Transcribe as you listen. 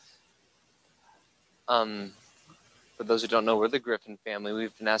For those who don't know, we're the Griffin family.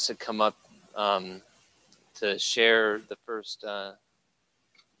 We've been asked to come up to share the first,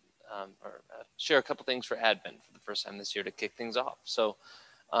 share a couple things for Advent for the first time this year to kick things off. So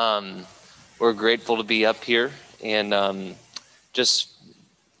we're grateful to be up here, and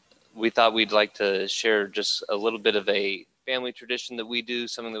we thought we'd like to share just a little bit of a family tradition that we do,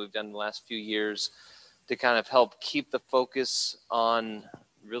 something that we've done in the last few years to kind of help keep the focus on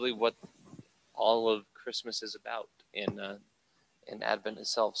really what all of Christmas is about in Advent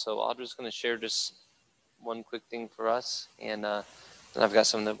itself. So Audra's going to share just one quick thing for us, and then I've got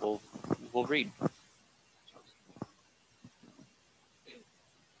something that we'll read.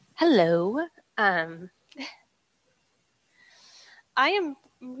 Hello. I am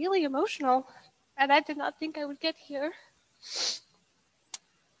really emotional, and I did not think I would get here.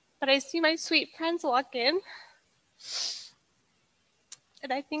 But I see my sweet friends walk in,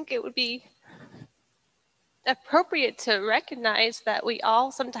 and I think it would be appropriate to recognize that we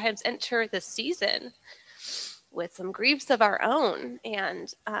all sometimes enter the season with some griefs of our own.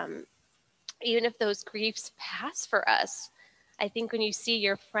 And even if those griefs pass for us, I think when you see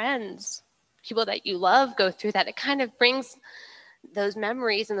your friends, people that you love, go through that, it kind of brings those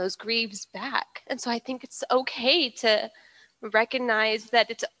memories and those griefs back. And so I think it's okay to recognize that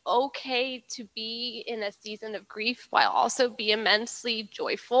it's okay to be in a season of grief while also be immensely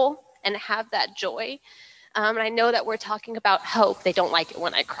joyful and have that joy. And I know that we're talking about hope. They don't like it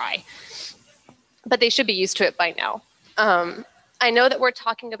when I cry, but they should be used to it by now. I know that we're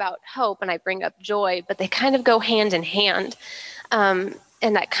talking about hope and I bring up joy, but they kind of go hand in hand. And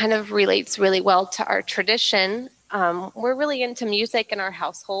that kind of relates really well to our tradition. We're really into music in our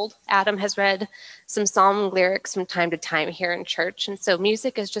household. Adam has read some psalm lyrics from time to time here in church. And so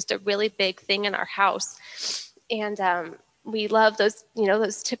music is just a really big thing in our house. And we love those,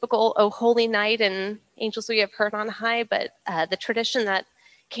 those typical "O Holy Night" and "Angels We Have Heard on High." But the tradition that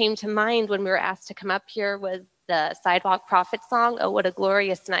came to mind when we were asked to come up here was the Sidewalk Prophet song, "Oh, What a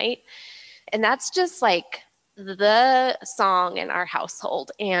Glorious Night." And that's just like the song in our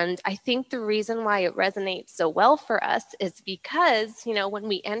household. And I think the reason why it resonates so well for us is because, when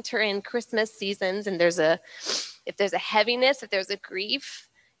we enter in Christmas seasons and if there's a heaviness, if there's a grief,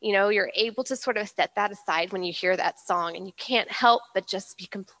 you're able to sort of set that aside when you hear that song, and you can't help but just be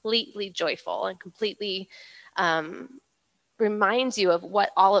completely joyful and completely reminds you of what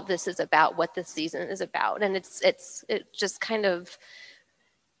all of this is about, what this season is about. And it just kind of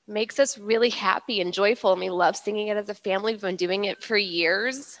makes us really happy and joyful, and we love singing it as a family. We've been doing it for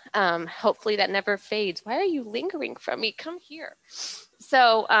years. Hopefully that never fades. Why are you lingering from me? Come here.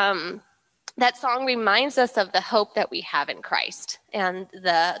 So that song reminds us of the hope that we have in Christ, and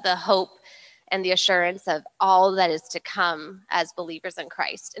the hope and the assurance of all that is to come as believers in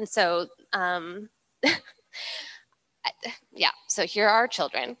Christ. And so so here are our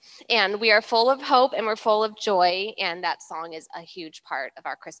children, and we are full of hope and we're full of joy, and that song is a huge part of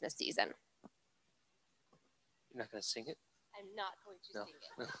our Christmas season. You're not going to sing it? I'm not going to sing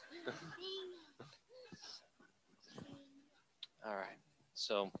it. All right.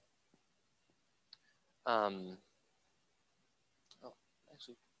 So,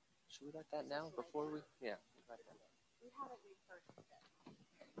 actually, should we write that now before we? Yeah. We haven't rehearsed it.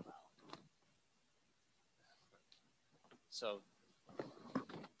 So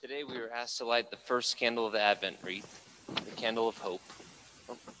today we were asked to light the first candle of the Advent wreath, the candle of hope.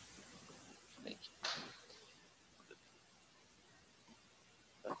 Oh, thank you.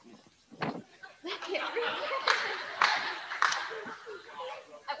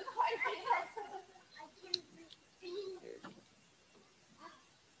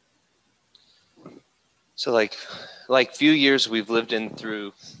 So like few years we've lived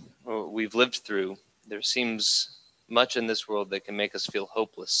through, there seems much in this world that can make us feel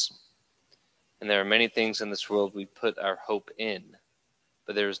hopeless. And there are many things in this world we put our hope in,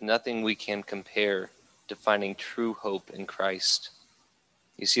 but there is nothing we can compare to finding true hope in Christ.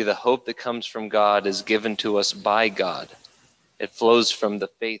 You see, the hope that comes from God is given to us by God. It flows from the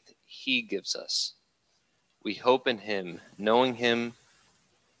faith He gives us. We hope in Him,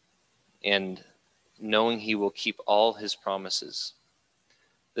 and knowing He will keep all His promises.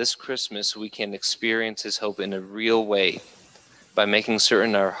 This Christmas, we can experience His hope in a real way by making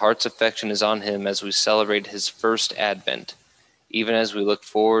certain our heart's affection is on Him as we celebrate His first Advent, even as we look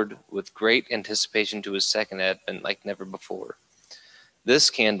forward with great anticipation to His second Advent like never before. This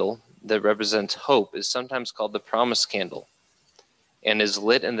candle that represents hope is sometimes called the promise candle and is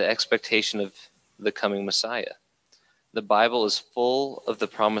lit in the expectation of the coming Messiah. The Bible is full of the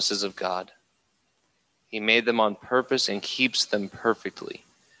promises of God. He made them on purpose and keeps them perfectly.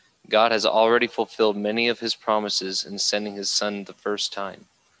 God has already fulfilled many of his promises in sending his Son the first time,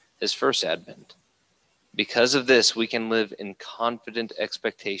 his first advent. Because of this, we can live in confident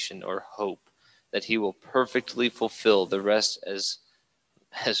expectation or hope that he will perfectly fulfill the rest as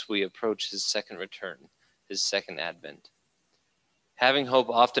we approach his second return, his second advent. Having hope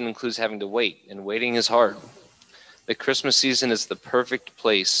often includes having to wait, and waiting is hard. The Christmas season is the perfect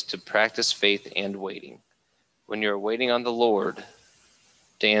place to practice faith and waiting. When you're waiting on the Lord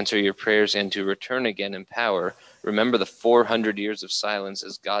to answer your prayers and to return again in power, remember the 400 years of silence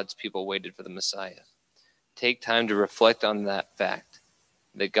as God's people waited for the Messiah. Take time to reflect on that fact,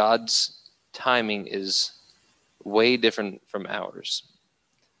 that God's timing is way different from ours.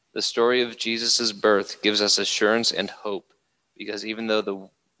 The story of Jesus' birth gives us assurance and hope, because even though the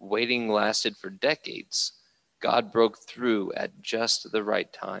waiting lasted for decades, God broke through at just the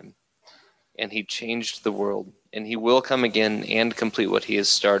right time, and he changed the world, and he will come again and complete what he has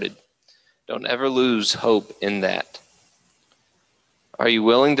started. Don't ever lose hope in that. Are you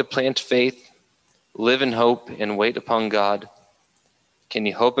willing to plant faith, live in hope, and wait upon God? Can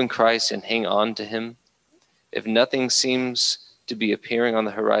you hope in Christ and hang on to him? If nothing seems to be appearing on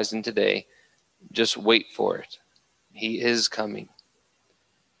the horizon today, just wait for it. He is coming.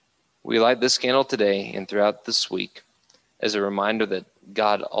 We light this candle today and throughout this week as a reminder that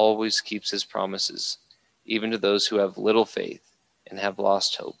God always keeps his promises, even to those who have little faith and have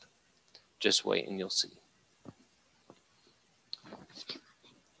lost hope. Just wait and you'll see.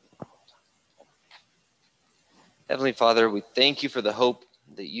 Heavenly Father, we thank you for the hope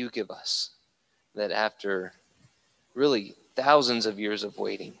that you give us, that after really thousands of years of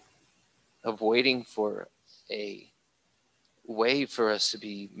waiting for a way for us to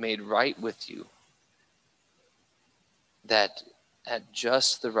be made right with you, that at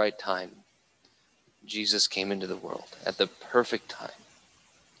just the right time, Jesus came into the world at the perfect time.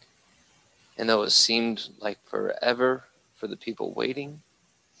 And though it seemed like forever for the people waiting,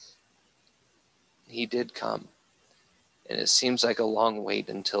 he did come. And it seems like a long wait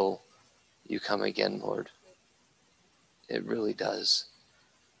until you come again, Lord. It really does.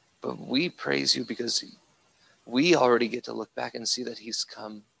 But we praise you because we already get to look back and see that he's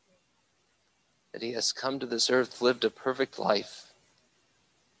come. That he has come to this earth, lived a perfect life,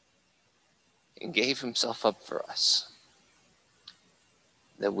 and gave himself up for us,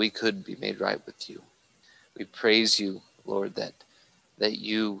 that we could be made right with you. We praise you, Lord, that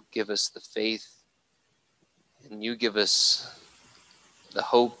you give us the faith, and you give us the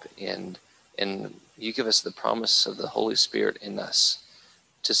hope, and you give us the promise of the Holy Spirit in us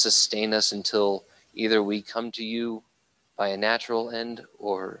to sustain us until either we come to you by a natural end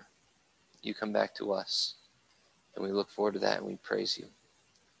or you come back to us. And we look forward to that and we praise you.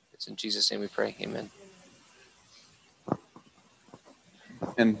 It's in Jesus' name we pray. Amen.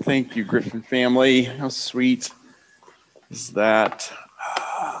 And thank you, Griffin family. How sweet is that?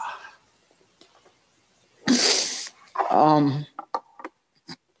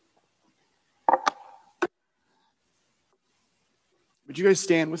 Would you guys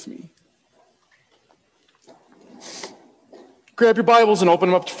stand with me? Grab your Bibles and open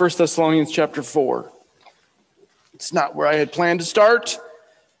them up to 1 Thessalonians chapter 4. It's not where I had planned to start,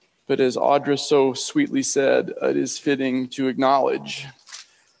 but as Audra so sweetly said, it is fitting to acknowledge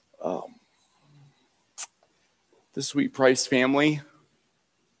the Sweet Price family.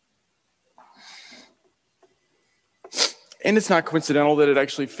 And it's not coincidental that it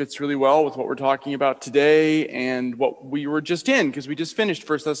actually fits really well with what we're talking about today and what we were just in, because we just finished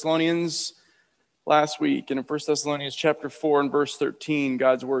 1 Thessalonians last week. And in 1 Thessalonians chapter 4 and verse 13,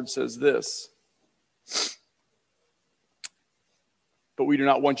 God's word says this: "But we do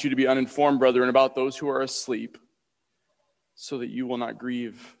not want you to be uninformed, brethren, about those who are asleep, so that you will not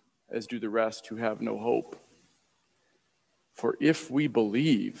grieve as do the rest who have no hope. For if we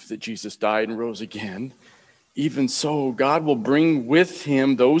believe that Jesus died and rose again, even so God will bring with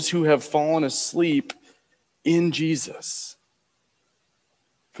him those who have fallen asleep in Jesus.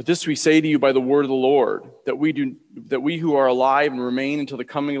 For this we say to you by the word of the Lord, that we who are alive and remain until the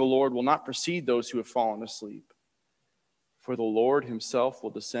coming of the Lord will not precede those who have fallen asleep. For the Lord himself will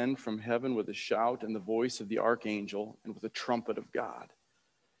descend from heaven with a shout and the voice of the archangel and with a trumpet of God,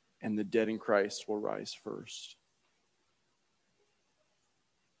 and the dead in Christ will rise first.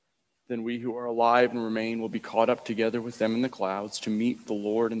 Then we who are alive and remain will be caught up together with them in the clouds to meet the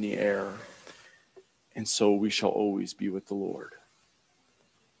Lord in the air, and so we shall always be with the Lord.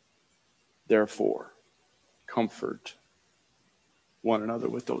 Therefore, comfort one another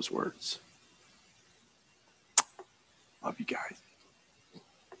with those words." Love you guys.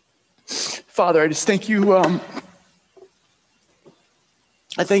 Father, I just thank you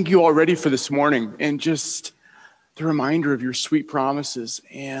I thank you already for this morning and just the reminder of your sweet promises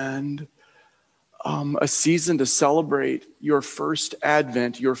and a season to celebrate your first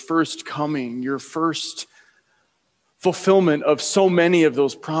advent, your first coming, your first fulfillment of so many of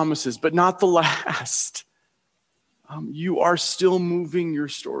those promises, but not the last. You are still moving your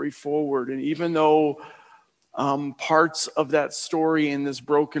story forward. And even though parts of that story in this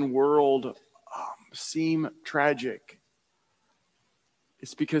broken world seem tragic,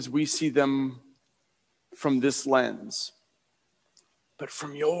 it's because we see them from this lens. But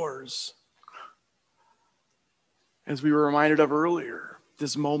from yours, as we were reminded of earlier,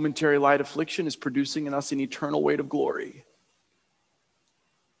 this momentary light affliction is producing in us an eternal weight of glory.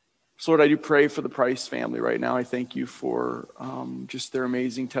 So Lord, I do pray for the Price family right now. I thank you for just their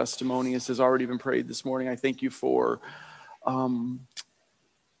amazing testimony. As has already been prayed this morning, I thank you for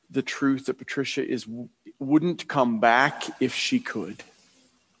the truth that Patricia wouldn't come back if she could,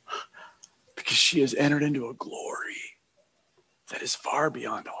 because she has entered into a glory that is far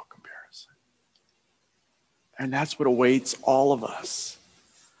beyond all comparison. And that's what awaits all of us,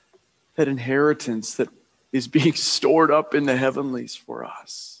 that inheritance that is being stored up in the heavenlies for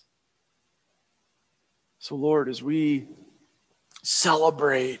us. So Lord, as we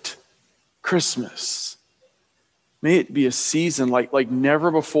celebrate Christmas, may it be a season like never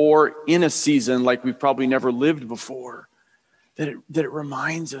before, in a season like we've probably never lived before, that it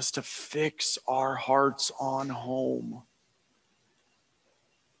reminds us to fix our hearts on home.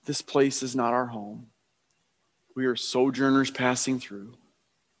 This place is not our home. We are sojourners passing through.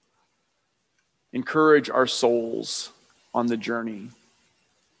 Encourage our souls on the journey.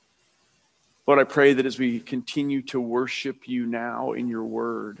 Lord, I pray that as we continue to worship you now in your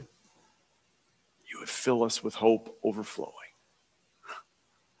word, you would fill us with hope overflowing.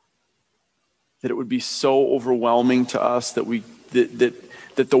 That it would be so overwhelming to us that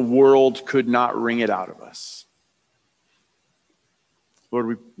that the world could not wring it out of us. Lord,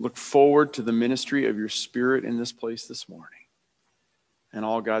 we look forward to the ministry of your Spirit in this place this morning. And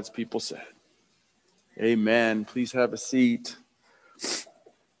all God's people said, amen. Please have a seat.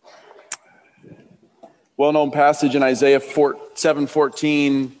 Well-known passage in Isaiah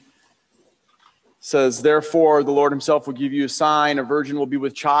 7:14 says, therefore the Lord himself will give you a sign, a virgin will be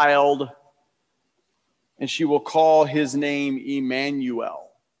with child, and she will call his name Emmanuel.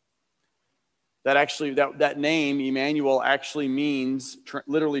 That name, Emmanuel, actually means,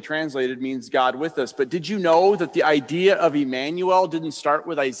 literally translated, means God with us. But did you know that the idea of Emmanuel didn't start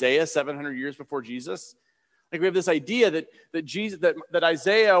with Isaiah 700 years before Jesus? Like, we have this idea that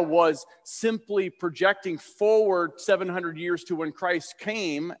Isaiah was simply projecting forward 700 years to when Christ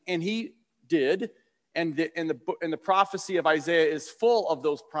came, and he did. And the prophecy of Isaiah is full of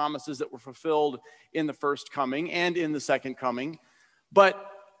those promises that were fulfilled in the first coming and in the second coming. But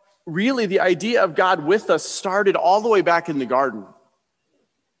really, the idea of God with us started all the way back in the garden.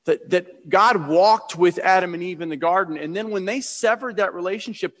 That God walked with Adam and Eve in the garden, and then when they severed that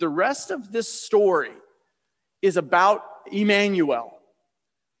relationship, the rest of this story is about Emmanuel.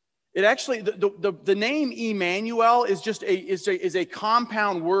 It actually, the name Emmanuel is just a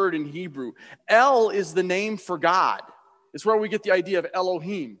compound word in Hebrew. El is the name for God. It's where we get the idea of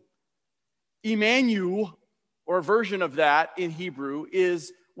Elohim. Emmanuel, or a version of that in Hebrew,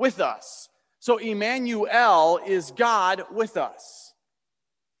 is with us. So Emmanuel is God with us.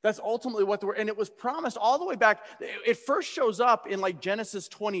 That's ultimately what the word, and it was promised all the way back. It first shows up in like Genesis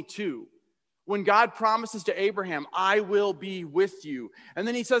 22. When God promises to Abraham, I will be with you. And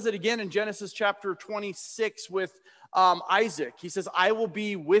then he says it again in Genesis chapter 26 with Isaac. He says, I will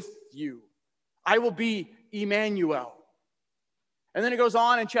be with you. I will be Emmanuel. And then it goes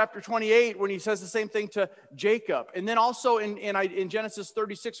on in chapter 28 when he says the same thing to Jacob. And then also in Genesis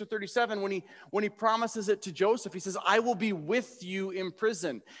 36 or 37 when he promises it to Joseph, he says, I will be with you in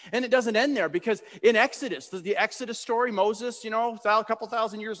prison. And it doesn't end there, because in Exodus, the Exodus story, Moses, a couple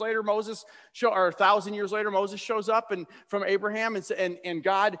thousand years later, Moses shows up and from Abraham, and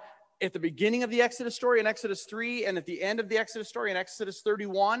God, at the beginning of the Exodus story in Exodus 3 and at the end of the Exodus story in Exodus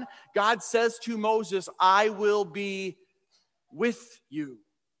 31, God says to Moses, I will be with you.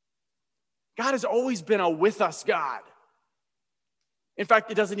 God has always been a with us God. In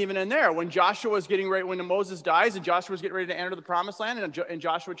fact, it doesn't even end there. When Joshua is getting ready, when Moses dies and Joshua is getting ready to enter the promised land in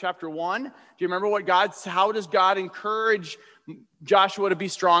Joshua chapter 1, do you remember how does God encourage Joshua to be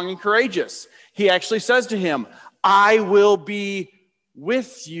strong and courageous? He actually says to him, I will be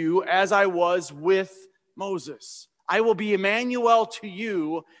with you as I was with Moses. I will be Emmanuel to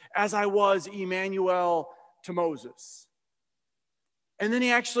you as I was Emmanuel to Moses. And then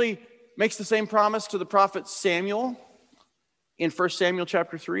he actually makes the same promise to the prophet Samuel in 1 Samuel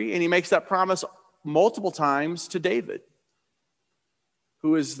chapter 3, and he makes that promise multiple times to David,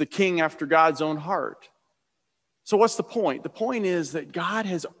 who is the king after God's own heart. So what's the point? The point is that God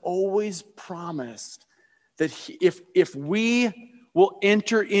has always promised that if we will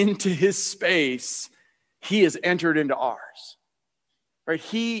enter into his space, he has entered into ours. Right?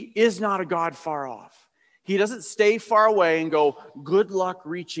 He is not a God far off. He doesn't stay far away and go, good luck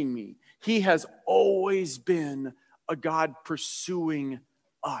reaching me. He has always been a God pursuing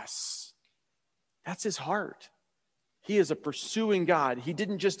us. That's his heart. He is a pursuing God. He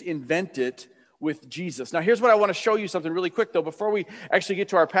didn't just invent it with Jesus. Now, here's what I want to show you something really quick, though, before we actually get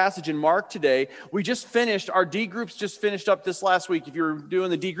to our passage in Mark today. We just finished, our D groups just finished up this last week. If you were doing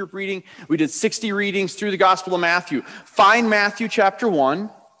the D group reading, we did 60 readings through the Gospel of Matthew. Find Matthew chapter 1,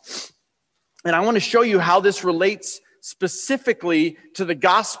 and I want to show you how this relates specifically to the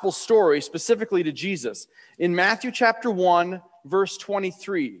gospel story, specifically to Jesus. In Matthew chapter 1, verse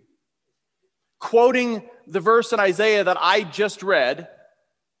 23, quoting the verse in Isaiah that I just read,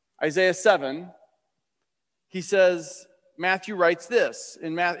 Isaiah 7, he says, Matthew writes this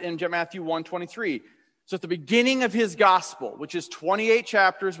in Matthew 1:23. So at the beginning of his gospel, which is 28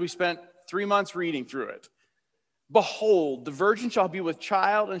 chapters, we spent 3 months reading through it. Behold, the virgin shall be with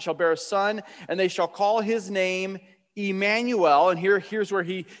child and shall bear a son, and they shall call his name Emmanuel. And here's where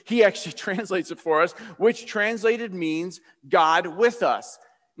he actually translates it for us, which translated means God with us.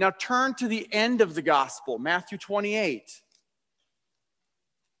 Now turn to the end of the gospel, Matthew 28.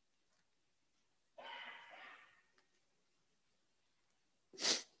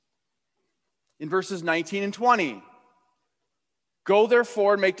 In verses 19 and 20. Go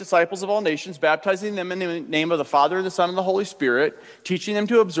therefore and make disciples of all nations, baptizing them in the name of the Father, and the Son, and the Holy Spirit, teaching them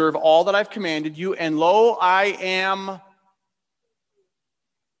to observe all that I've commanded you. And lo, I am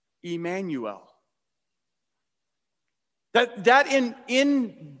Emmanuel. That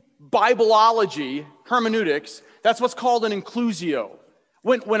in Bibleology, hermeneutics, that's what's called an inclusio.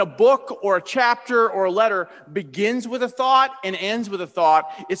 When a book or a chapter or a letter begins with a thought and ends with a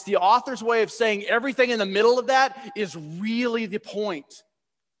thought, it's the author's way of saying everything in the middle of that is really the point.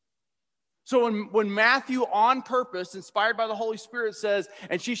 So when Matthew, on purpose, inspired by the Holy Spirit, says,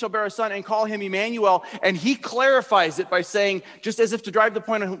 and she shall bear a son and call him Emmanuel, and he clarifies it by saying, just as if to drive the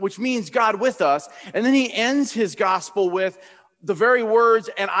point, which means God with us, and then he ends his gospel with the very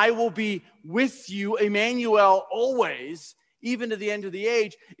words, and I will be with you, Emmanuel, always, even to the end of the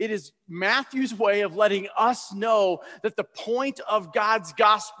age. It is Matthew's way of letting us know that the point of God's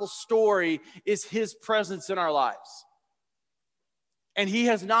gospel story is his presence in our lives. And he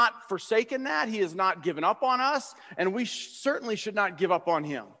has not forsaken that. He has not given up on us, and we certainly should not give up on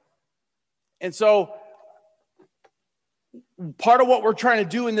him. And so part of what we're trying to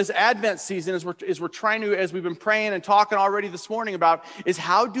do in this Advent season is we're trying to, as we've been praying and talking already this morning about, is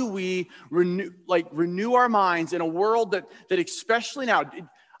how do we renew our minds in a world that especially now,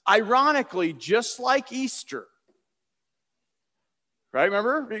 ironically, just like Easter, right?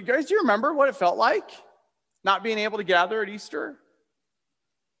 Remember, you guys, do you remember what it felt like not being able to gather at Easter?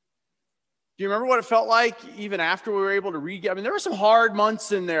 Do you remember what it felt like even after we were able to I mean, there were some hard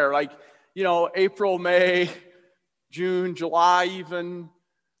months in there, like, April, May, June, July even,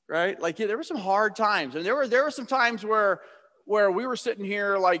 right? Like, yeah, there were some hard times. And there were some times where we were sitting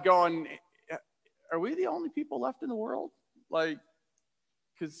here like going, are we the only people left in the world? Like,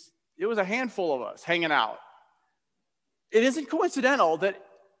 because it was a handful of us hanging out. It isn't coincidental that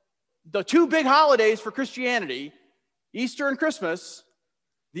the two big holidays for Christianity, Easter and Christmas,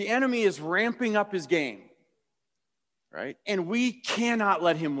 the enemy is ramping up his game, right? And we cannot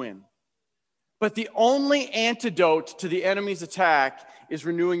let him win. But the only antidote to the enemy's attack is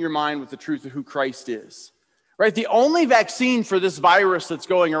renewing your mind with the truth of who Christ is, right? The only vaccine for this virus that's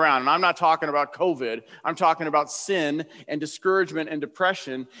going around, and I'm not talking about COVID, I'm talking about sin and discouragement and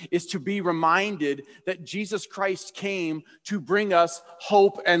depression, is to be reminded that Jesus Christ came to bring us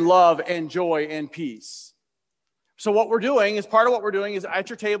hope and love and joy and peace. So what we're doing is, part of what we're doing is at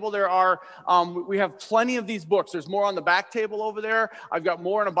your table there are, we have plenty of these books. There's more on the back table over there. I've got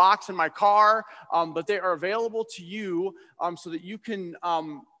more in a box in my car, but they are available to you so that you can,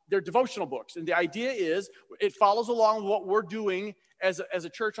 they're devotional books. And the idea is it follows along with what we're doing as a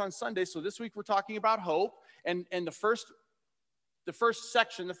church on Sunday. So this week we're talking about hope, and the first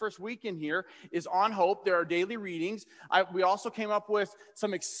section, the first week in here is on hope. There are daily readings. We also came up with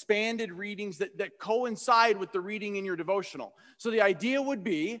some expanded readings that coincide with the reading in your devotional. So the idea would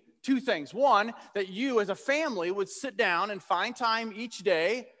be two things. One, that you as a family would sit down and find time each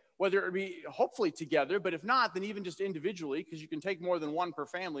day whether it be hopefully together, but if not, then even just individually, because you can take more than one per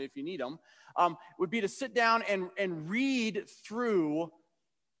family if you need them, would be to sit down and read through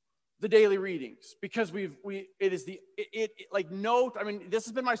the daily readings, because this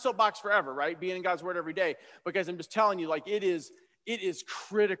has been my soapbox forever, right? Being in God's word every day, because I'm just telling you, like, it is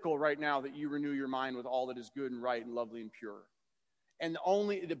critical right now that you renew your mind with all that is good and right and lovely and pure. And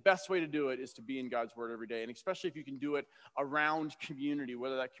the best way to do it is to be in God's word every day. And especially if you can do it around community,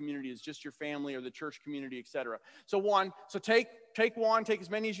 whether that community is just your family or the church community, etc. So take as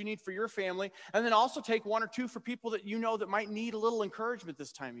many as you need for your family, and then also take one or two for people that you know that might need a little encouragement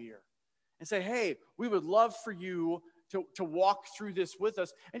this time of year. And say, hey, we would love for you to walk through this with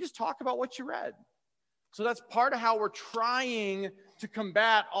us, and just talk about what you read. So that's part of how we're trying to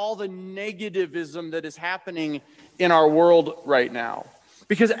combat all the negativism that is happening in our world right now.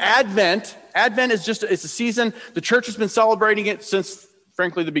 Because Advent is it's a season, the church has been celebrating it since,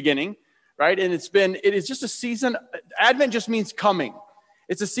 frankly, the beginning, right? And it is just a season. Advent just means coming.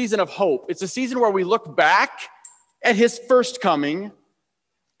 It's a season of hope. It's a season where we look back at his first coming,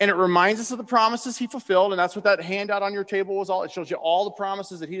 and it reminds us of the promises he fulfilled. And that's what that handout on your table was all. It shows you all the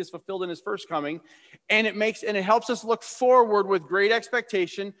promises that he has fulfilled in his first coming. And it helps us look forward with great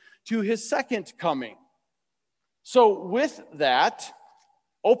expectation to his second coming. So with that,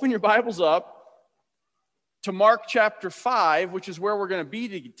 open your Bibles up to Mark chapter 5, which is where we're going to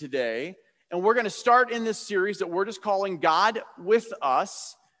be today. And we're going to start in this series that we're just calling God with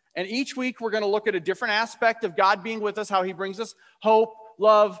Us. And each week we're going to look at a different aspect of God being with us, how he brings us hope,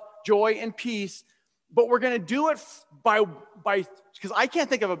 love, joy, and peace. But we're going to do it by because I can't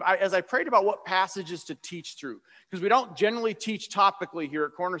think of as I prayed about what passages to teach through, because we don't generally teach topically here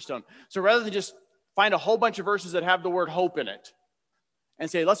at Cornerstone. So rather than just find a whole bunch of verses that have the word hope in it and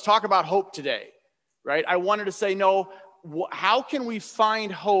say, let's talk about hope today, right? I wanted to say, no, how can we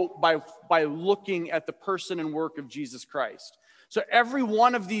find hope by looking at the person and work of Jesus Christ? So every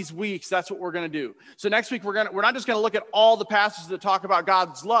one of these weeks, that's what we're going to do. So next week, we're not just going to look at all the passages that talk about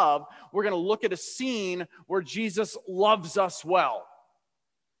God's love. We're going to look at a scene where Jesus loves us well,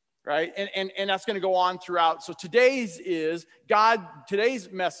 right? And that's going to go on throughout. So today's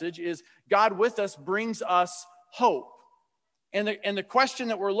message is God with us brings us hope. And the question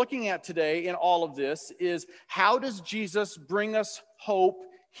that we're looking at today in all of this is, how does Jesus bring us hope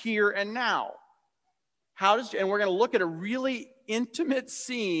here and now? And we're going to look at a really intimate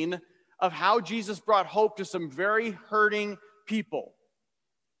scene of how Jesus brought hope to some very hurting people.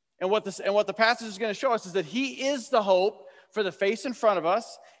 And what the passage is going to show us is that he is the hope for the face in front of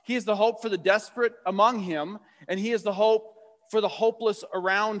us. He is the hope for the desperate among him, and he is the hope for the hopeless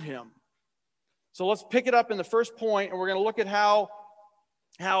around him. So let's pick it up in the first point, and we're going to look at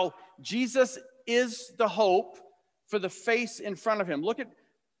how Jesus is the hope for the face in front of him. Look at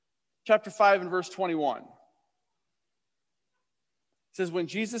chapter 5 and verse 21. It says, when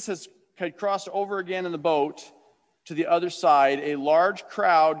Jesus had crossed over again in the boat to the other side, a large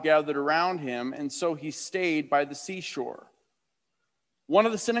crowd gathered around him, and so he stayed by the seashore. One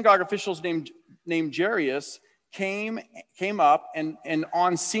of the synagogue officials named Jairus came up and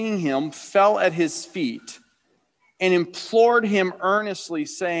on seeing him fell at his feet and implored him earnestly,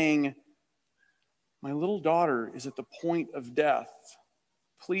 saying, my little daughter is at the point of death.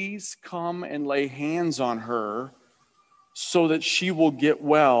 Please come and lay hands on her so that she will get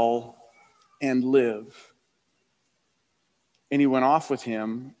well and live. And he went off with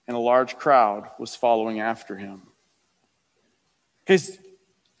him, and a large crowd was following after him. Because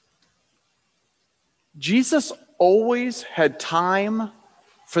Jesus always had time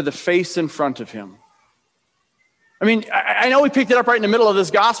for the face in front of him. I mean, I know we picked it up right in the middle of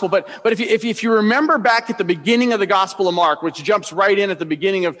this gospel, but if you remember back at the beginning of the Gospel of Mark, which jumps right in at the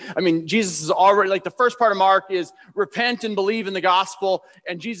beginning of, Jesus is already, like the first part of Mark is repent and believe in the gospel,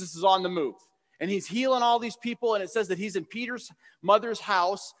 and Jesus is on the move. And he's healing all these people, and it says that he's in Peter's mother's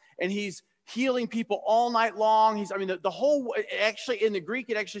house, and he's healing people all night long. Actually in the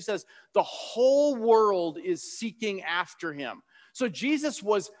Greek, it actually says the whole world is seeking after him. So Jesus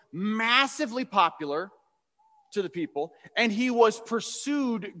was massively popular to the people, and he was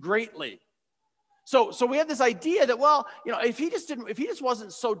pursued greatly. So we have this idea that,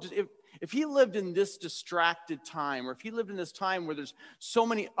 if he lived in this distracted time, or if he lived in this time where there's so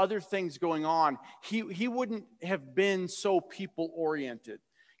many other things going on, he wouldn't have been so people oriented.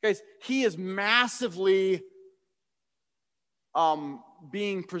 Guys, he is massively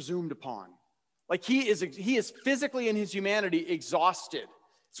being presumed upon. Like he is physically in his humanity exhausted.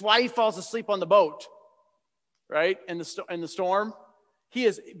 It's why he falls asleep on the boat. Right? In the storm. He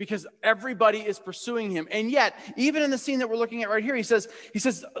is, because everybody is pursuing him. And yet, even in the scene that we're looking at right here, he says,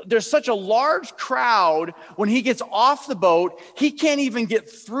 there's such a large crowd. When he gets off the boat, he can't even get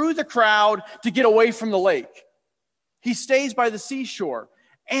through the crowd to get away from the lake. He stays by the seashore.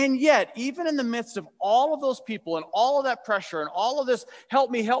 And yet, even in the midst of all of those people and all of that pressure and all of this, help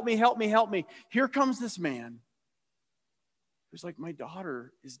me, help me, help me, help me, here comes this man who's like, my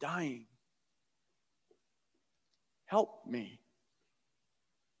daughter is dying. Help me.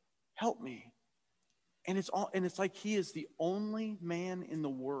 Help me. And it's like he is the only man in the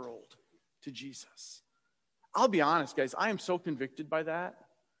world to Jesus. I'll be honest, guys, I am so convicted by that,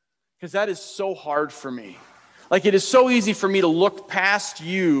 because that is so hard for me. Like, it is so easy for me to look past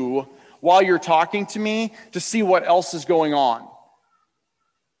you while you're talking to me to see what else is going on.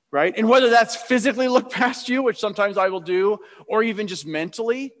 Right? And whether that's physically look past you, which sometimes I will do, or even just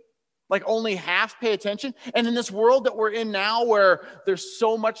mentally, like only half pay attention. And in this world that we're in now, where there's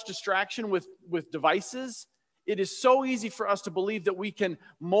so much distraction with devices, it is so easy for us to believe that we can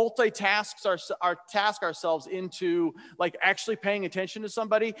multitask task ourselves into like actually paying attention to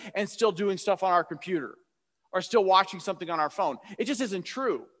somebody and still doing stuff on our computer or still watching something on our phone. It just isn't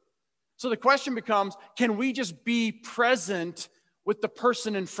true. So the question becomes, can we just be present with the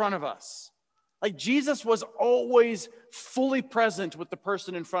person in front of us? Like, Jesus was always fully present with the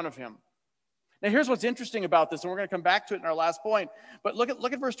person in front of him. Now, here's what's interesting about this, and we're going to come back to it in our last point. But look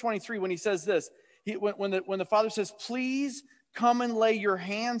at verse 23 when he says this. When the father says, please come and lay your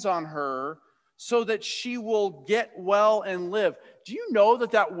hands on her so that she will get well and live. Do you know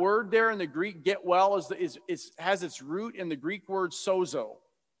that word there in the Greek, get well, has its root in the Greek word sozo?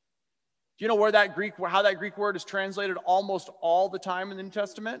 Do you know how that Greek word is translated almost all the time in the New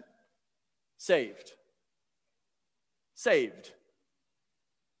Testament? Saved. Saved.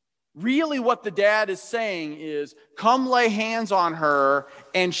 Really what the dad is saying is, come lay hands on her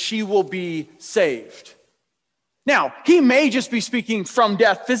and she will be saved. Now, he may just be speaking from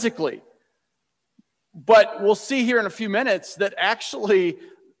death physically, but we'll see here in a few minutes that actually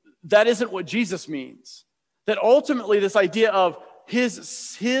that isn't what Jesus means. That ultimately this idea of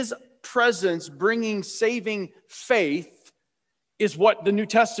his presence bringing saving faith is what the New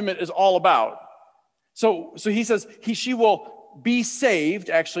Testament is all about. So he says she will be saved,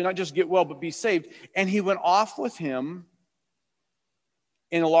 actually, not just get well, but be saved. And he went off with him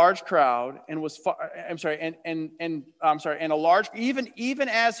in a large crowd and even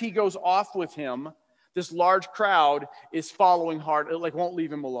as he goes off with him, this large crowd is following hard, like won't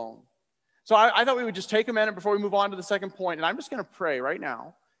leave him alone. So I thought we would just take a minute before we move on to the second point, and I'm just going to pray right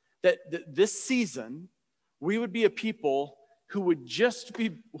now that this season we would be a people who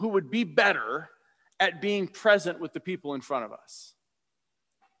would be better at being present with the people in front of us.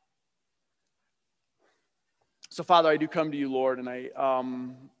 So, Father, I do come to you, Lord, and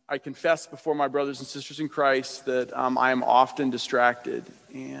I confess before my brothers and sisters in Christ that I am often distracted,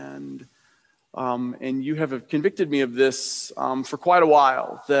 and you have convicted me of this for quite a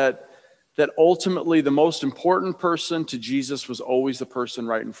while, that ultimately the most important person to Jesus was always the person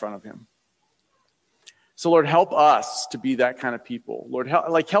right in front of him. So, Lord, help us to be that kind of people. Lord,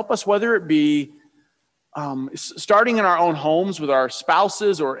 help us, whether it be starting in our own homes with our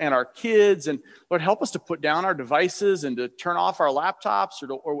spouses and our kids, and Lord, help us to put down our devices and to turn off our laptops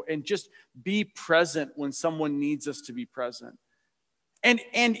and just be present when someone needs us to be present. And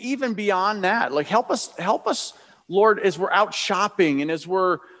even beyond that, like help us, Lord, as we're out shopping and as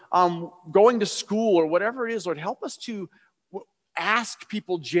we're going to school or whatever it is, Lord, help us to ask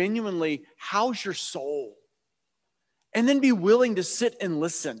people genuinely, how's your soul? And then be willing to sit and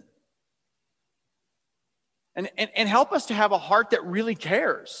listen. And help us to have a heart that really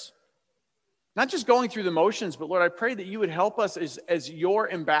cares. Not just going through the motions, but Lord, I pray that you would help us as your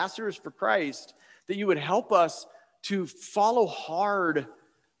ambassadors for Christ, that you would help us to follow hard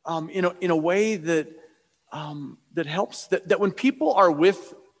in a way that helps, that when people are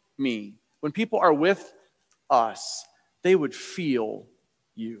with me, when people are with us, they would feel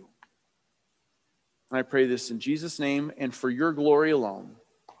you. And I pray this in Jesus' name and for your glory alone.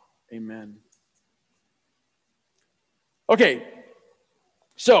 Amen. Okay,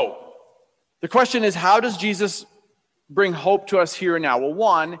 so the question is, how does Jesus bring hope to us here and now? Well,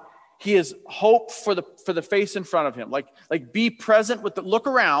 one, he is hope for the face in front of him. Like be present look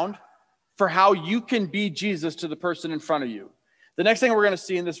around for how you can be Jesus to the person in front of you. The next thing we're going to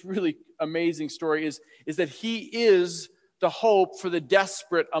see in this really amazing story is that he is the hope for the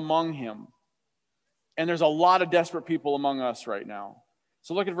desperate among him. And there's a lot of desperate people among us right now.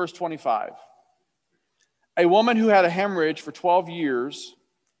 So look at verse 25. A woman who had a hemorrhage for 12 years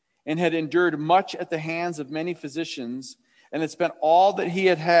and had endured much at the hands of many physicians and had spent all that he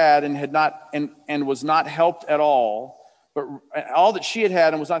had and had not and was not helped at all, but all that she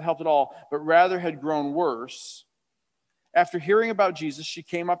had and was not helped at all, but rather had grown worse. After hearing about Jesus, she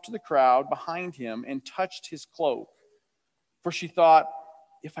came up to the crowd behind him and touched his cloak. For she thought,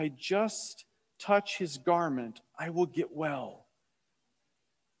 if I just touch his garment, I will get well.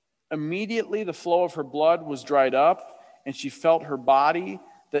 Immediately the flow of her blood was dried up, and she felt in her body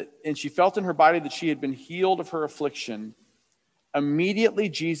that she had been healed of her affliction. Immediately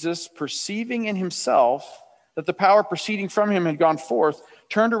Jesus, perceiving in himself that the power proceeding from him had gone forth,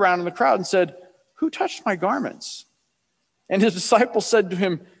 turned around in the crowd and said, who touched my garments? And his disciples said to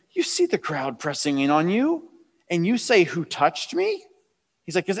him, you see the crowd pressing in on you, and you say, who touched me?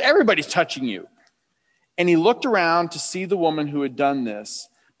 He's like, because everybody's touching you. And he looked around to see the woman who had done this.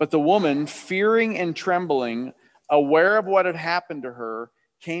 But the woman, fearing and trembling, aware of what had happened to her,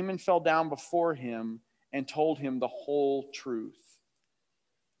 came and fell down before him and told him the whole truth.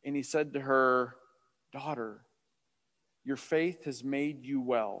 And he said to her, daughter, your faith has made you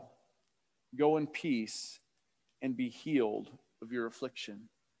well. Go in peace and be healed of your affliction.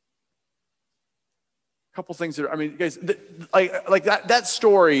 A couple things guys, like that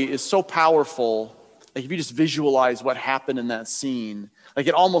story is so powerful. Like if you just visualize what happened in that scene, like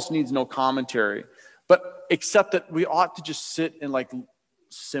it almost needs no commentary. But except that we ought to just sit and like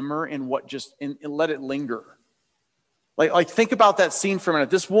simmer in and let it linger. Like think about that scene for a minute.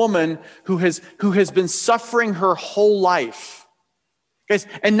 This woman who has been suffering her whole life. Guys,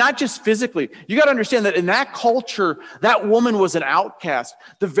 and not just physically. You got to understand that in that culture, that woman was an outcast.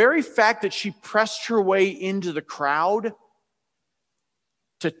 The very fact that she pressed her way into the crowd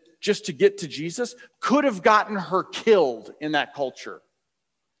to get to Jesus could have gotten her killed in that culture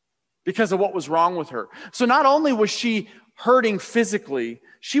because of what was wrong with her. So not only was she hurting physically,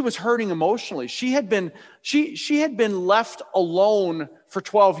 she was hurting emotionally. She had been left alone for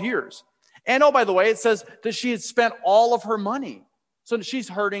 12 years. And oh, by the way, it says that she had spent all of her money. So she's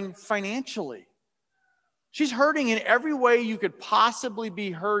hurting financially. She's hurting in every way you could possibly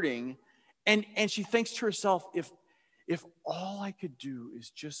be hurting. And she thinks to herself, if all I could do is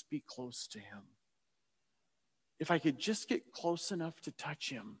just be close to him, if I could just get close enough to touch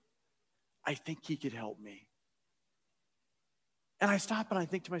him, I think he could help me. And I stop and I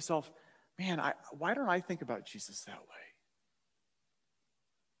think to myself, man, why don't I think about Jesus that way?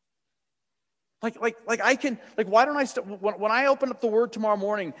 Why don't I, when I open up the Word tomorrow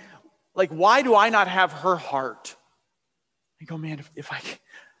morning, like, why do I not have her heart? I go, man,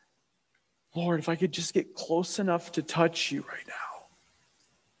 Lord, if I could just get close enough to touch you right now.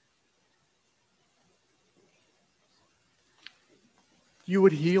 You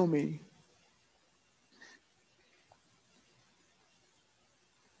would heal me.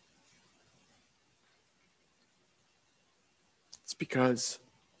 It's because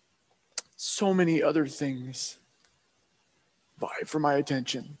so many other things vie for my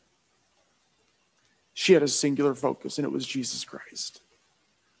attention. She had a singular focus, and it was Jesus Christ.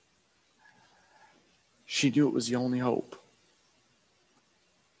 She knew it was the only hope.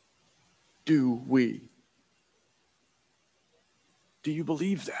 Do we? Do you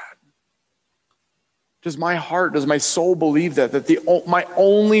believe that? Does my heart, does my soul believe that my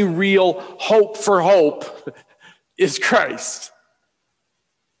only real hope for hope is Christ?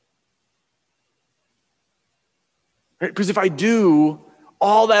 Right? Because if I do,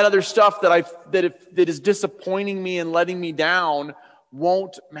 all that other stuff that is disappointing me and letting me down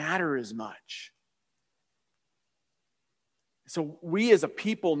won't matter as much. So we as a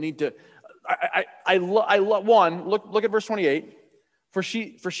people need to. Look at verse 28. For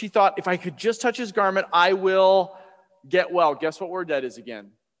she thought, if I could just touch his garment, I will get well. Guess what word that is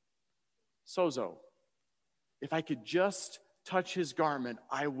again? Sozo. If I could just touch his garment,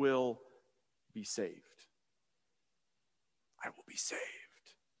 I will be saved. I will be saved.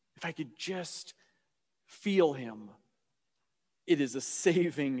 If I could just feel him, it is a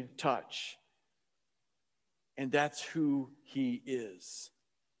saving touch. And that's who he is.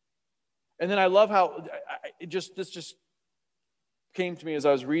 And then I love how this just came to me as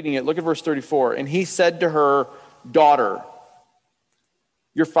I was reading it. Look at verse 34. And he said to her, daughter,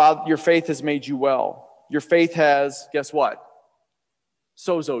 your faith has made you well. Your faith has, guess what?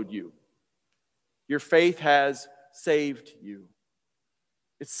 Sozoed you. Your faith has saved you.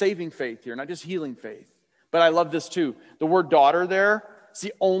 It's saving faith here, not just healing faith. But I love this too. The word daughter there, it's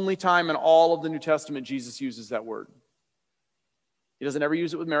the only time in all of the New Testament Jesus uses that word. He doesn't ever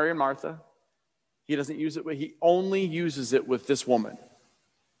use it with Mary and Martha. He only uses it with this woman.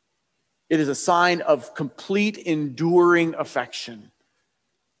 It is a sign of complete enduring affection.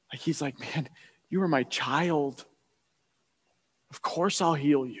 Like he's like, man, you are my child. Of course I'll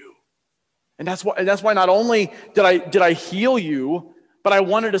heal you. And that's why not only did I heal you, but I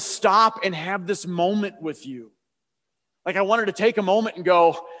wanted to stop and have this moment with you. Like I wanted to take a moment and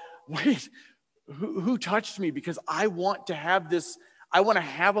go, wait, who touched me? Because I want to have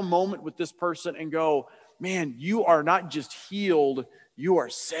a moment with this person and go, man, you are not just healed, you are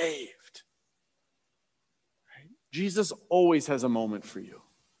saved. Right? Jesus always has a moment for you.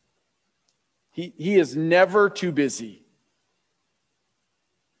 He is never too busy.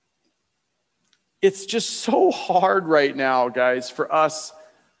 It's just so hard right now, guys, for us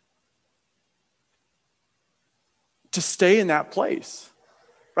to stay in that place,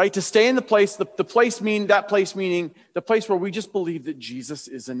 right? To stay in the place, the place meaning the place where we just believe that Jesus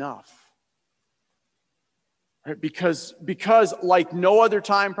is enough. Right? Because like no other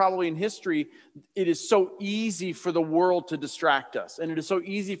time probably in history, it is so easy for the world to distract us. And it is so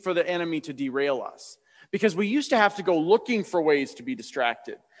easy for the enemy to derail us. Because we used to have to go looking for ways to be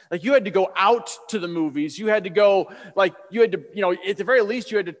distracted. Like you had to go out to the movies. You had to go, at the very least,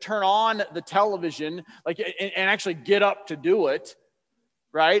 you had to turn on the television, and actually get up to do it,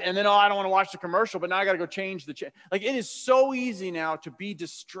 right? And then, I don't want to watch the commercial, but now I got to go change the channel. It is so easy now to be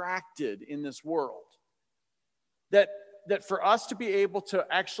distracted in this world that for us to be able to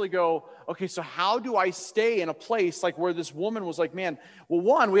actually go, okay, so how do I stay in a place like where this woman was like, man, well,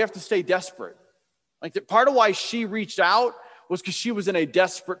 one, we have to stay desperate. Like part of why she reached out was because she was in a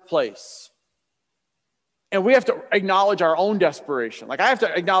desperate place. And we have to acknowledge our own desperation. Like I have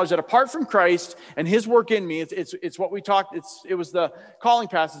to acknowledge that apart from Christ and his work in me, it's what we talked, it was the calling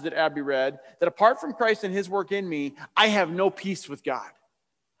passage that Abby read, that apart from Christ and his work in me, I have no peace with God.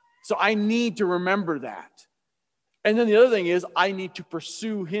 So I need to remember that. And then the other thing is I need to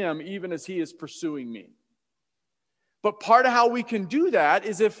pursue him even as he is pursuing me. But part of how we can do that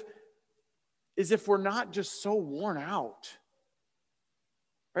is if we're not just so worn out.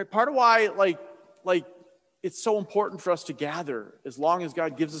 Right? Part of why like it's so important for us to gather as long as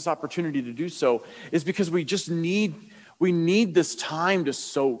God gives us opportunity to do so is because we need this time to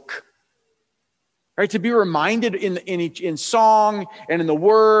soak. Right? To be reminded in song and in the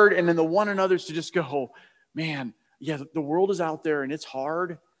word and in the one another's to just go, man, yeah, the world is out there and it's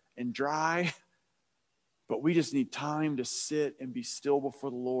hard and dry, but we just need time to sit and be still before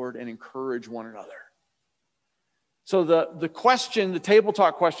the Lord and encourage one another. So the question, the table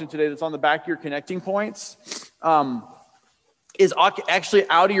talk question today that's on the back of your connecting points is actually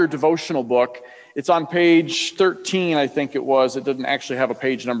out of your devotional book. It's on page 13, I think it was. It doesn't actually have a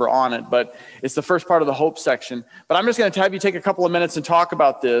page number on it, but it's the first part of the hope section. But I'm just going to have you take a couple of minutes and talk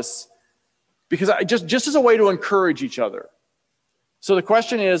about this because just as a way to encourage each other. So the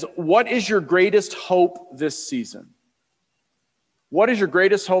question is, what is your greatest hope this season? What is your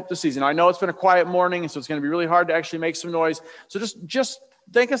greatest hope this season? I know it's been a quiet morning, so it's going to be really hard to actually make some noise. So just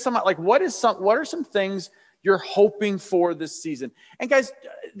think of some, like what are some things you're hoping for this season? And guys,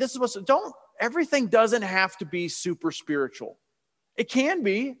 this is everything doesn't have to be super spiritual. It can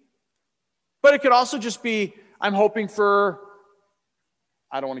be, but it could also just be, I'm hoping for,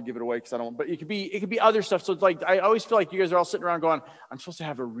 I don't want to give it away because but it could be other stuff. So it's like, I always feel like you guys are all sitting around going, I'm supposed to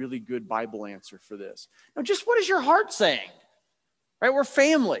have a really good Bible answer for this. No, just what is your heart saying? Right? We're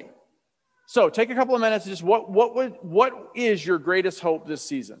family. So take a couple of minutes and just what is your greatest hope this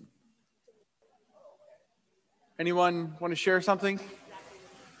season? Anyone want to share something?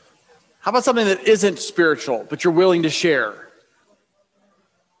 How about something that isn't spiritual, but you're willing to share?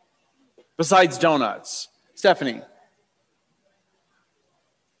 Besides donuts. Stephanie.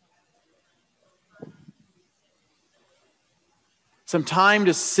 Some time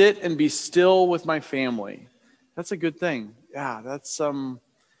to sit and be still with my family. That's a good thing. Yeah, those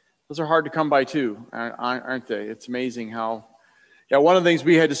are hard to come by too, aren't they? It's amazing how, one of the things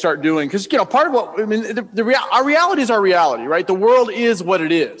we had to start doing, because, part of what, our reality is our reality, right? The world is what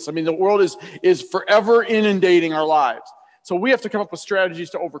it is. I mean, the world is forever inundating our lives. So we have to come up with strategies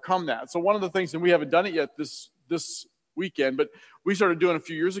to overcome that. So one of the things, and we haven't done it yet this weekend, but we started doing a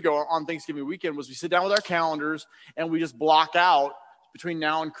few years ago on Thanksgiving weekend, was we sit down with our calendars and we just block out between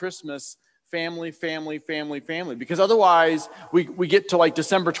now and Christmas family, because otherwise we get to like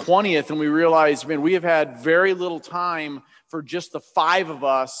December 20th and we realize, man, we have had very little time for just the 5 of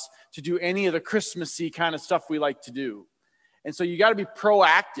us to do any of the Christmassy kind of stuff we like to do. And so you got to be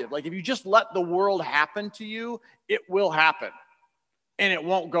proactive. Like if you just let the world happen to you, it will happen and it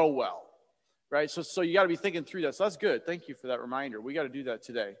won't go well, right? So you got to be thinking through that. So that's good. Thank you for that reminder. We got to do that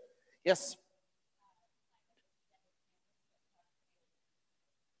today. Yes.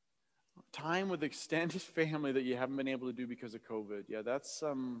 Time with extended family that you haven't been able to do because of COVID. Yeah, that's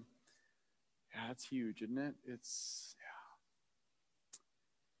huge, isn't it?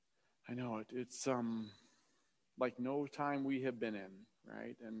 I know it. It's like no time we have been in,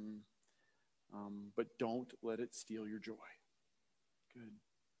 right? And but don't let it steal your joy. Good.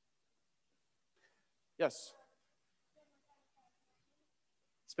 Yes.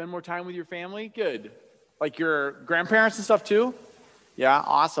 Spend more time with your family? Good. Like your grandparents and stuff too? Yeah,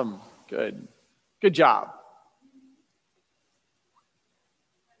 awesome. Good. Good job.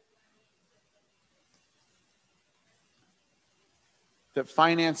 That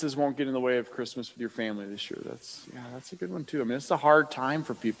finances won't get in the way of Christmas with your family this year. That's a good one too. I mean, it's a hard time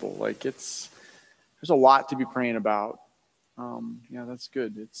for people. Like there's a lot to be praying about. That's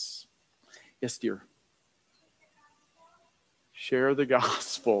good. Yes, dear. Share the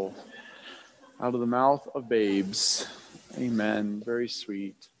gospel out of the mouth of babes. Amen. Very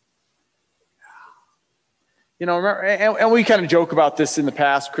sweet. Remember, and we kind of joke about this in the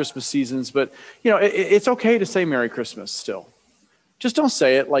past Christmas seasons, but it's okay to say Merry Christmas still. Just don't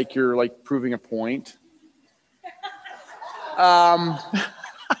say it like you're like proving a point. And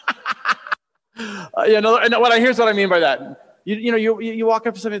here's what I mean by that. You walk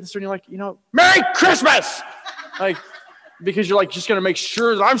up to somebody at the store and you're like, Merry Christmas! Like, because you're like just going to make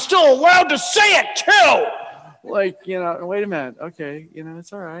sure that I'm still allowed to say it too. Like, wait a minute. Okay,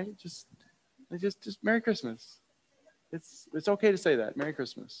 it's all right. Just Merry Christmas. It's okay to say that. Merry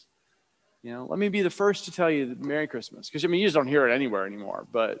Christmas. Let me be the first to tell you that Merry Christmas. Because, you just don't hear it anywhere anymore.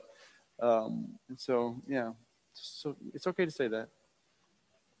 But, so it's okay to say that.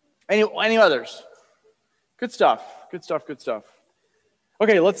 Any others? Good stuff.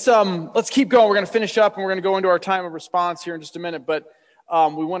 Okay, let's keep going. We're going to finish up, and we're going to go into our time of response here in just a minute. But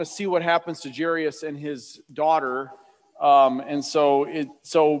we want to see what happens to Jairus and his daughter. So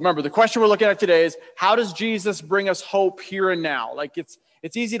remember, the question we're looking at today is, how does Jesus bring us hope here and now? Like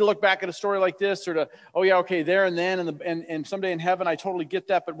it's easy to look back at a story like this or to, oh yeah, okay, there and then and someday in heaven, I totally get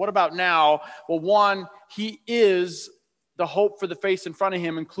that. But what about now? Well, one, he is the hope for the face in front of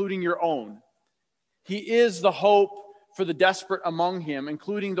him, including your own. He is the hope for the desperate among him,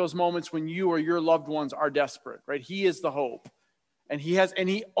 including those moments when you or your loved ones are desperate, right? He is the hope. And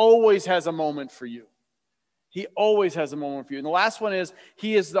he always has a moment for you. He always has a moment for you. And the last one is,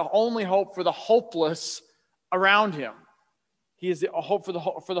 he is the only hope for the hopeless around him. He is the hope for the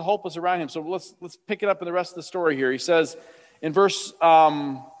hopeless around him. So let's pick it up in the rest of the story here. He says in verse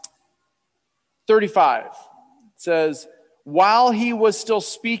 35, it says, while he was still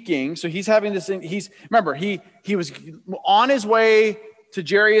speaking, so he's having this, remember, he was on his way to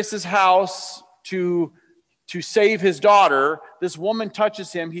Jairus' house to save his daughter. This woman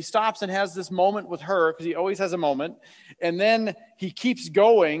touches him. He stops and has this moment with her, because he always has a moment. And then he keeps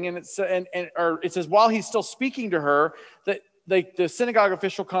going, and it says while he's still speaking to her, that the synagogue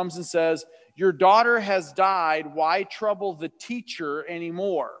official comes and says, your daughter has died. Why trouble the teacher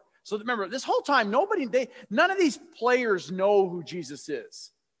anymore? So remember, this whole time, none of these players know who Jesus is.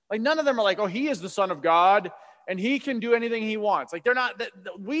 Like, none of them are like, oh, he is the Son of God, and he can do anything he wants. Like, they're not.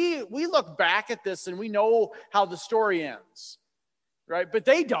 We look back at this and we know how the story ends, right? But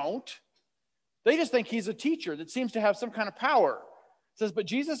they don't. They just think he's a teacher that seems to have some kind of power. It says, but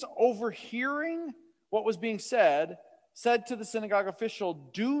Jesus, overhearing what was being said to the synagogue official,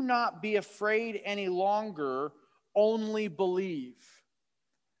 do not be afraid any longer, only believe.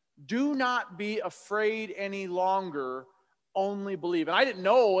 Do not be afraid any longer, only believe. And I didn't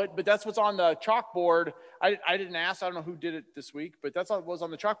know it, but that's what's on the chalkboard. I didn't ask. I don't know who did it this week, but that's what was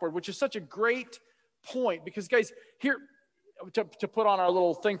on the chalkboard, which is such a great point. Because, guys, here, to put on our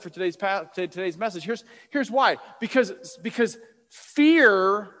little thing for today's message, here's why. Because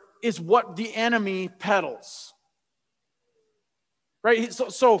fear is what the enemy peddles. Right?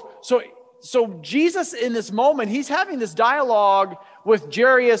 So Jesus, in this moment, he's having this dialogue with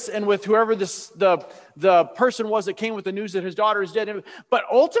Jairus and with whoever the person was that came with the news that his daughter is dead. But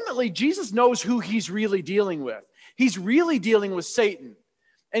ultimately, Jesus knows who he's really dealing with. He's really dealing with Satan.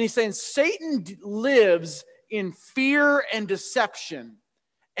 And he's saying Satan lives in fear and deception,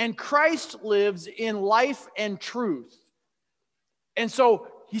 and Christ lives in life and truth. And so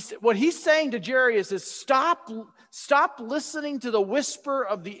what he's saying to Jairus is, stop listening to the whisper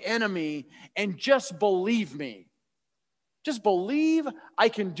of the enemy and just believe me. Just believe I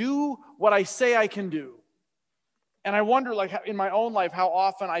can do what I say I can do. And I wonder, like, in my own life, how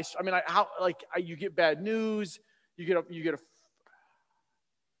often you get bad news, you get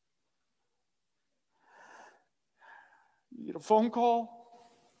a phone call,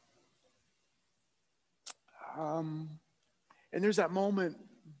 and there's that moment.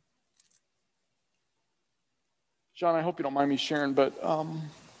 John, I hope you don't mind me sharing, but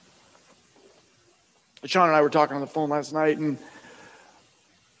Sean and I were talking on the phone last night, and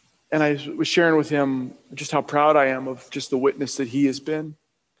And I was sharing with him just how proud I am of just the witness that he has been.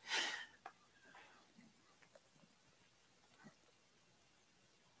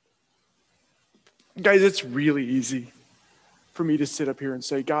 Guys, it's really easy for me to sit up here and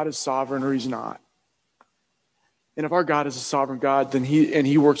say God is sovereign or he's not. And if our God is a sovereign God, then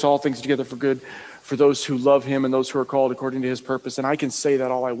he works all things together for good for those who love him and those who are called according to his purpose. And I can say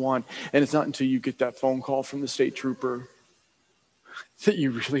that all I want. And it's not until you get that phone call from the state trooper that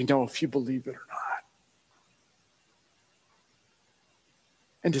you really know if you believe it or not.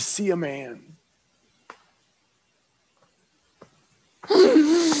 And to see a man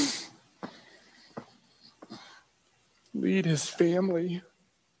lead his family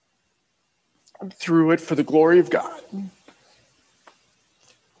through it for the glory of God. I'm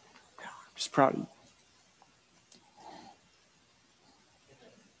just proud of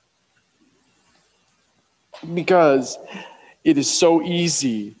you. Because it is so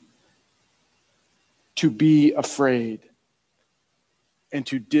easy to be afraid and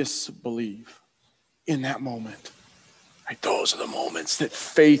to disbelieve in that moment. Right? Those are the moments that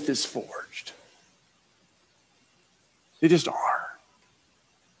faith is forged. They just are.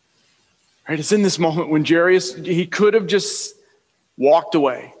 Right? It's in this moment when Jairus, he could have just walked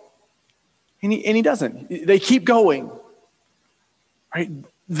away. And he doesn't. They keep going. Right?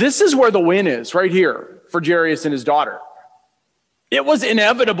 This is where the win is, right here, for Jairus and his daughter. It was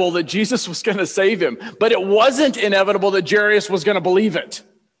inevitable that Jesus was going to save him, but it wasn't inevitable that Jairus was going to believe it.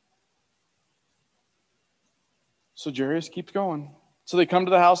 So Jairus keeps going. So they come to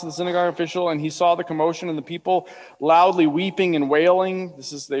the house of the synagogue official, and he saw the commotion and the people loudly weeping and wailing.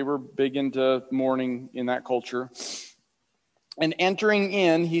 They were big into mourning in that culture. And entering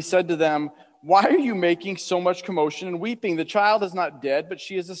in, he said to them, "Why are you making so much commotion and weeping? The child is not dead, but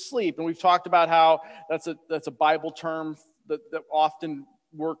she is asleep." And we've talked about how that's a Bible term that often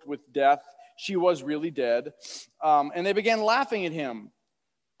worked with death. She was really dead. And they began laughing at him.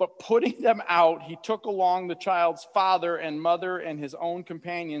 But putting them out, he took along the child's father and mother and his own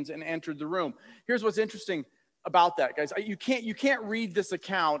companions and entered the room. Here's what's interesting about that, guys. You can't read this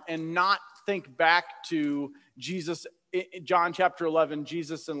account and not think back to Jesus, John chapter 11,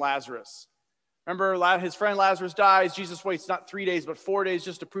 Jesus and Lazarus. Remember, his friend Lazarus dies. Jesus waits not 3 days, but 4 days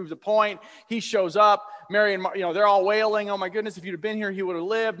just to prove the point. He shows up. Mary and they're all wailing. "Oh my goodness, if you'd have been here, he would have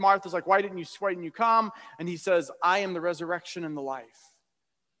lived." Martha's like, why didn't you come?" And he says, "I am the resurrection and the life.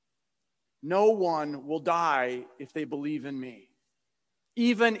 No one will die if they believe in me.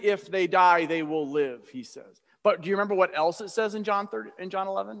 Even if they die, they will live," he says. But do you remember what else it says in John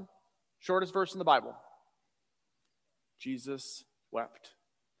 11? Shortest verse in the Bible. Jesus wept.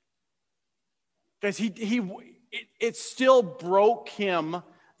 Guys, it still broke him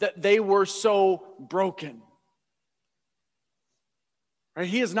that they were so broken. Right?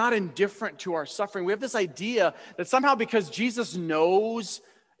 He is not indifferent to our suffering. We have this idea that somehow because Jesus knows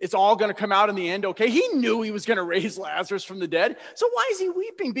it's all going to come out in the end okay, he knew he was going to raise Lazarus from the dead. So why is he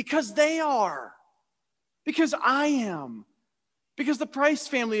weeping? Because they are. Because I am. Because the Price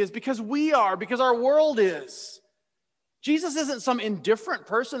family is. Because we are. Because our world is. Jesus isn't some indifferent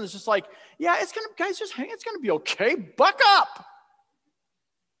person that's just like, yeah, it's going to be okay. Buck up.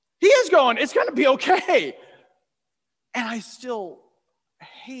 He is going, it's going to be okay. And I still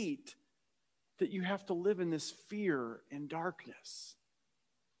hate that you have to live in this fear and darkness.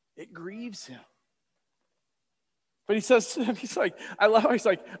 It grieves him. But he says, he's like, I love how he's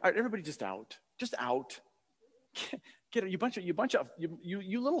like, all right, everybody just out. Just out. Get it,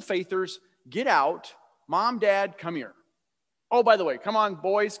 you little faithers, get out. Mom, Dad, come here. Oh, by the way, come on,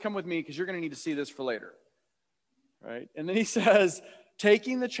 boys, come with me because you're going to need to see this for later. Right? And then he says,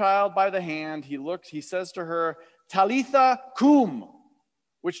 taking the child by the hand, he says to her, "Talitha cum,"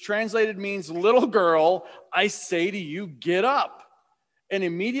 which translated means, "Little girl, I say to you, get up." And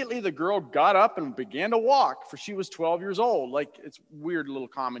immediately the girl got up and began to walk, for she was 12 years old. Like, it's weird little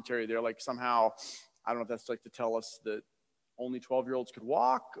commentary there. Like somehow, I don't know if that's like to tell us that only 12-year-olds could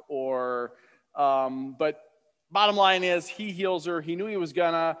walk but bottom line is he heals her. He knew he was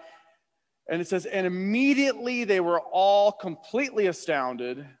gonna. And it says, and immediately they were all completely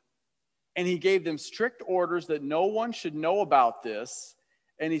astounded. And he gave them strict orders that no one should know about this.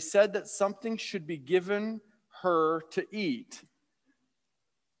 And he said that something should be given her to eat.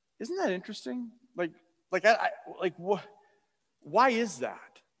 Isn't that interesting? Why is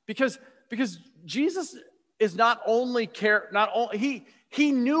that? Because Jesus is not only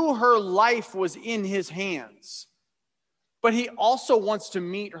he knew her life was in his hands, but he also wants to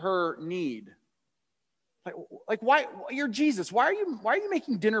meet her need. Like why? You're Jesus. Why are you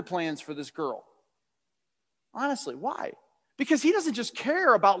making dinner plans for this girl? Honestly, why? Because he doesn't just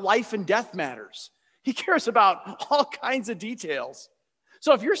care about life and death matters. He cares about all kinds of details.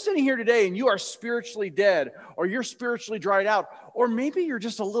 So if you're sitting here today and you are spiritually dead, or you're spiritually dried out, or maybe you're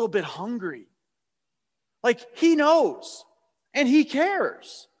just a little bit hungry, like he knows and he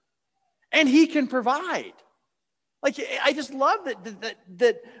cares and he can provide. Like I just love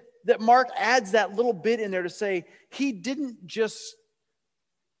that Mark adds that little bit in there to say he didn't just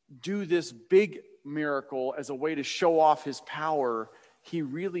do this big miracle as a way to show off his power. He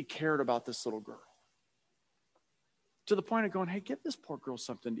really cared about this little girl. To the point of going, hey, give this poor girl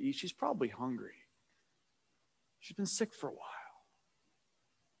something to eat. She's probably hungry. She's been sick for a while.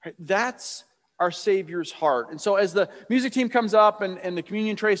 Right? That's our Savior's heart. And so as the music team comes up and the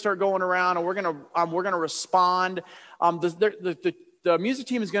communion trays start going around, and we're gonna respond. The music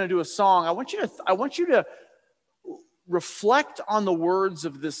team is going to do a song. I want you to reflect on the words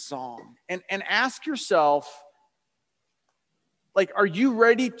of this song and ask yourself, like, are you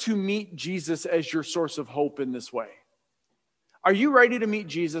ready to meet Jesus as your source of hope in this way? Are you ready to meet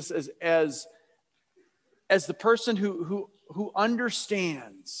Jesus as the person who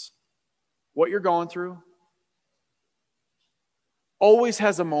understands what you're going through, always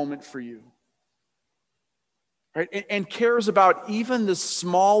has a moment for you, right? And cares about even the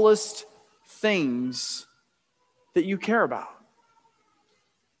smallest things that you care about?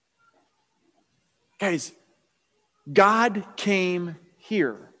 Guys, God came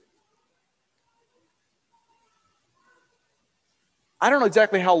here. I don't know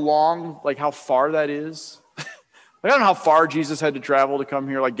exactly how long, like how far that is. I don't know how far Jesus had to travel to come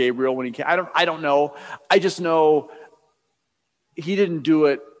here, like Gabriel when he came. I don't know. I just know he didn't do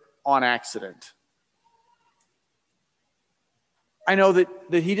it on accident. I know that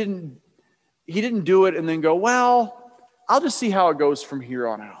he didn't do it and then go, well, I'll just see how it goes from here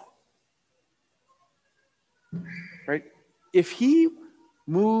on out. Right? If he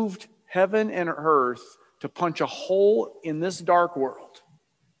moved heaven and earth to punch a hole in this dark world,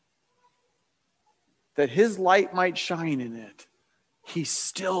 that his light might shine in it, he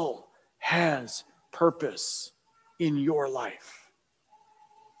still has purpose in your life.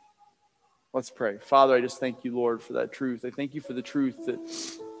 Let's pray. Father, I just thank you, Lord, for that truth. I thank you for the truth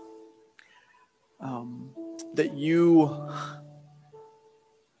that you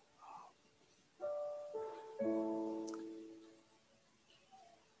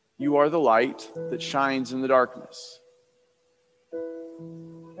are the light that shines in the darkness.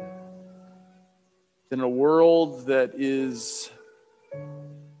 In a world that is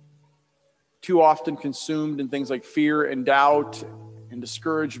too often consumed in things like fear and doubt and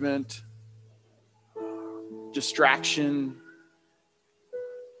discouragement, distraction,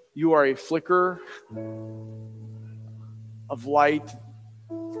 you are a flicker of light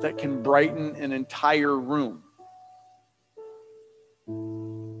that can brighten an entire room.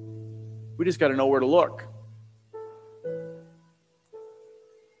 We just got to know where to look.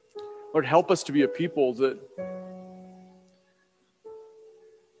 Lord, help us to be a people that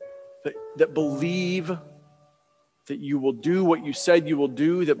believe that you will do what you said you will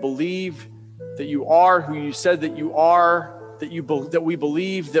do, that believe that you are who you said that you are, that we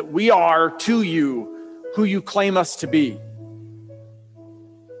believe that we are to you who you claim us to be.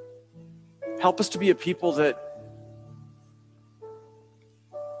 Help us to be a people that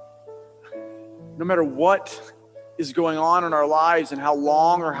no matter what is going on in our lives and how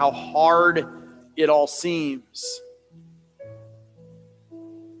long or how hard it all seems,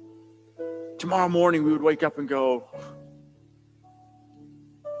 tomorrow morning we would wake up and go,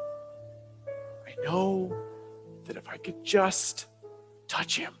 I know that if I could just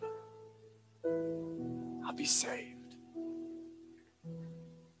touch him, I'll be saved.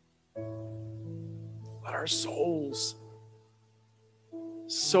 Let our souls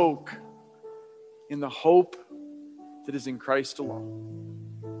soak in the hope that is in Christ alone.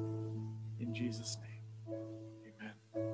 In Jesus' name.